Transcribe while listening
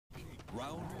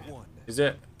Round one. Is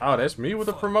that? Oh, that's me with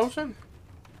a promotion?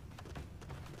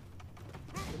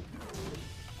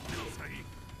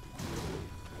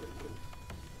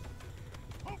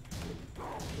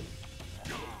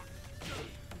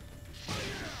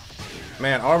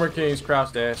 Man, Armor King's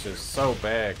crouch dash is so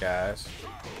bad, guys.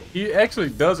 He actually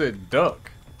doesn't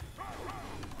duck.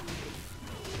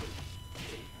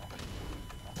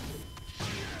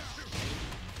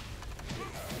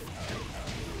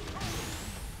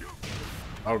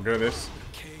 Oh goodness.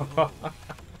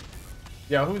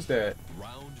 Yeah, who's that?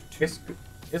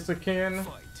 It's a Ken.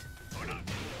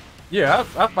 Yeah,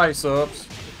 I fight subs.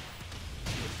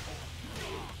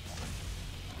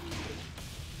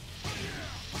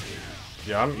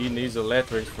 Yeah, I'm eating these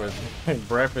electrics for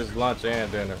breakfast, lunch,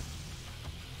 and dinner.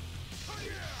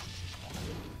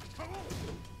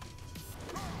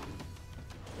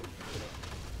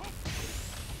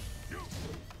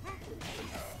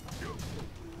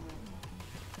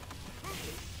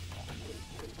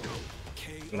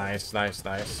 Nice, nice,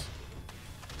 nice.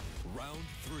 Round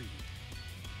three.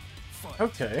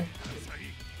 Okay.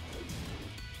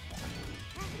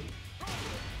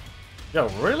 Yo,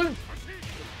 really?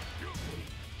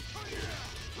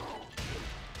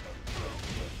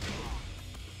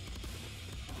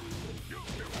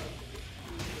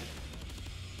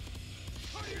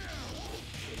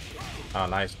 Oh,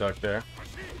 nice duck there.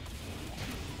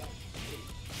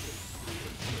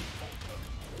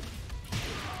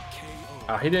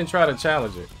 Oh, he didn't try to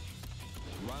challenge it.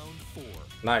 Round four.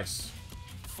 Nice.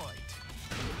 Fight.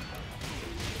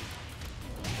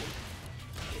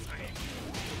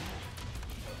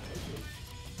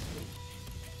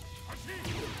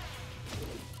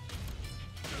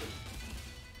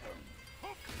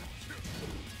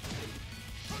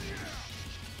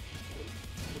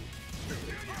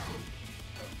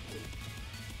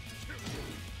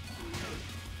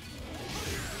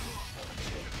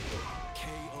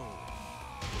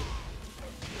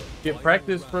 Get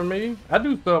practice for me. I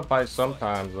do sub fights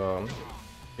sometimes.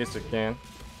 It's a can.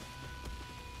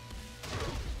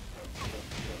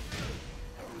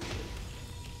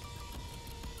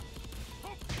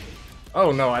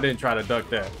 Oh no, I didn't try to duck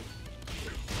that.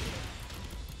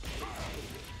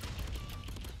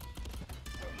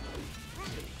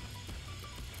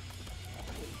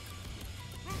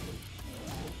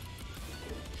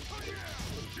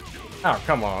 Oh,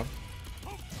 come on.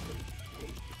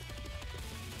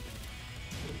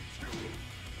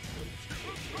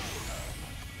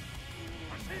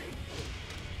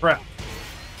 Crap.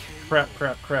 Crap,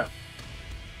 crap, crap.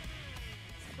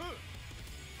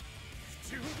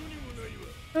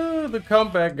 The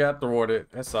comeback got thwarted.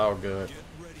 That's all good. Get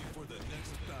ready for the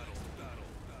next battle.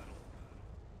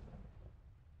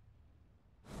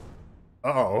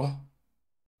 Uh-oh.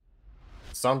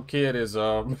 Some kid is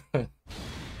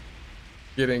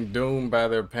getting doomed by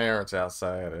their parents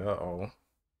outside. Uh-oh.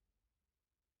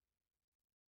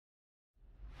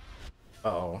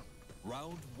 Uh-oh.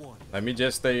 Round one. Let me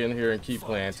just stay in here and keep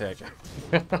playing Tekken.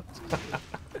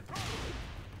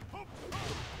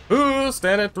 Ooh,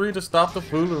 stand at 3 to stop the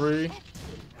foolery.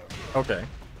 Okay.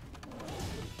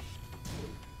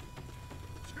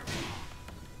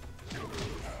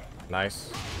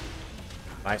 Nice.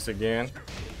 Nice again.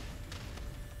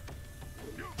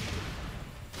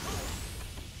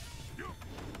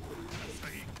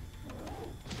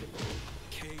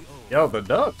 Yo, the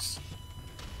ducks.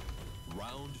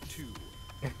 Round two.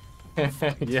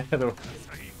 Yeah.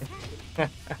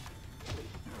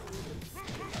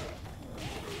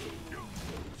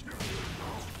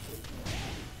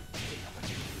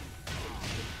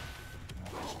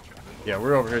 Yeah,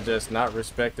 we're over here just not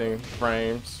respecting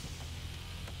frames.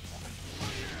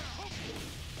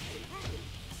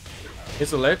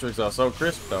 His electrics are so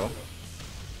crisp, though.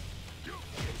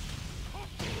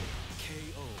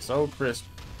 So crisp.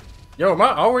 Yo, am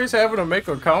I always having to make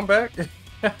a comeback?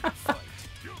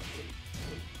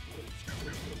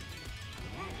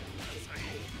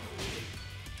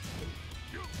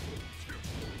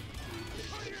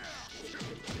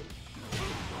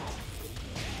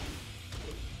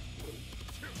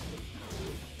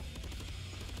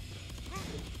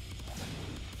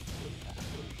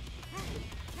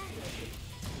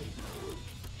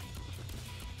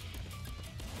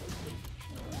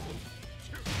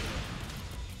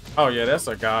 Oh yeah, that's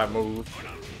a god move.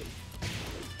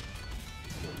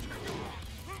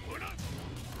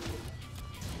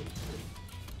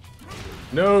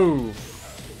 No.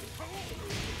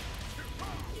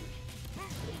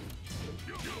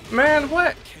 Man,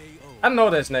 what? I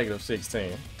know that's negative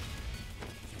 16.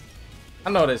 I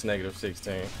know that's negative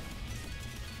 16.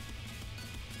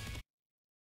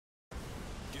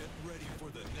 Get ready for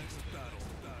the next battle.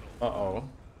 Uh-oh.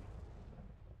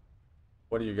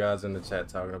 What are you guys in the chat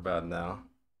talking about now?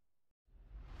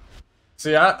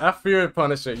 See, I fear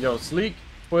punishing. Yo, Sleek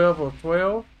 12 of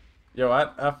 12. Yo,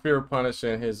 I fear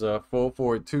punishing his full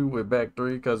forward 2 with back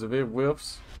 3 because if it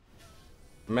whiffs,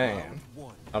 man,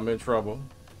 I'm in trouble.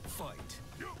 Fight.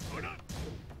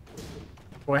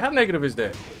 Boy, how negative is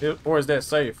that? Or is that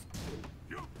safe?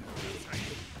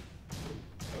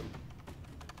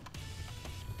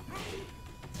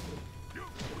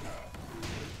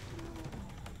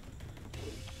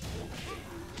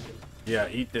 Yeah,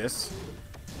 eat this.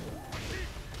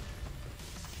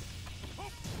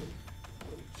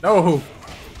 No!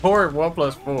 Forward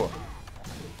 1+4.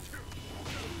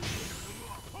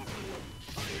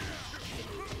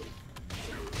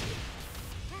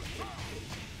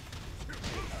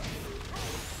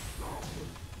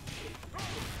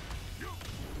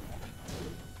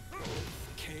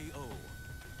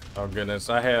 Oh goodness,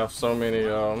 I have so many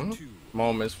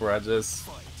moments where I just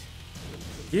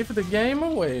give the game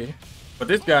away. But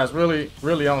this guy's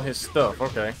really on his stuff.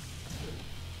 Okay.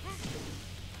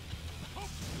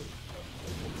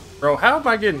 Bro, how am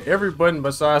I getting every button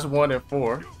besides 1 and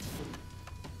 4?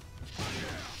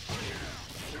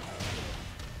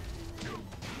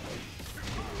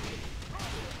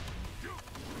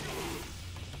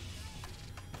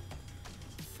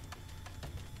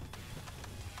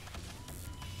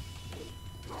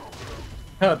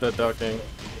 The ducking.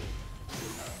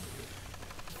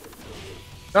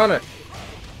 Done it.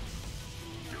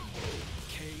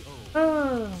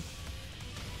 Round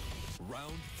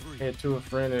 3. Head to a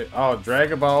friend. Oh,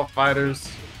 Dragon Ball Fighters.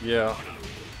 Yeah.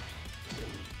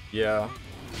 Yeah.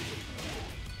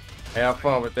 Have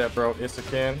fun with that, bro. It's a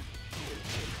can.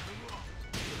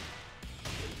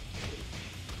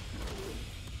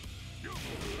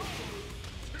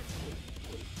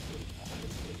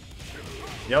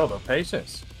 Yo, the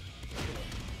patience.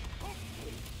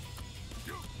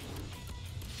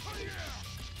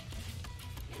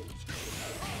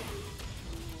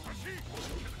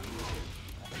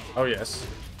 Oh, yes.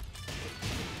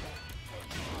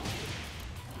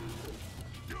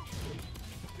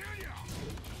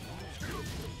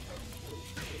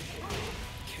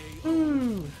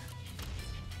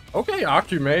 Okay,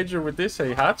 Acumajor with this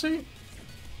Heihachi.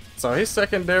 So his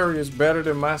secondary is better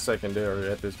than my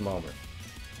secondary at this moment.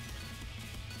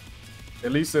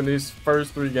 At least in these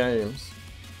first 3 games.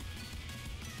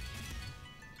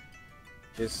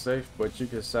 It's safe, but you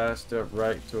can sidestep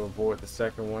right to avoid the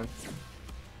second one.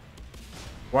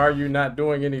 Why are you not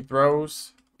doing any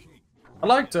throws? I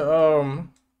like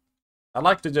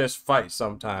to just fight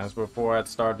sometimes before I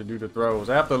start to do the throws.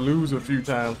 I have to lose a few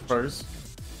times first.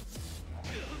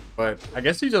 But I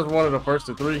guess he just wanted the first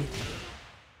of 3.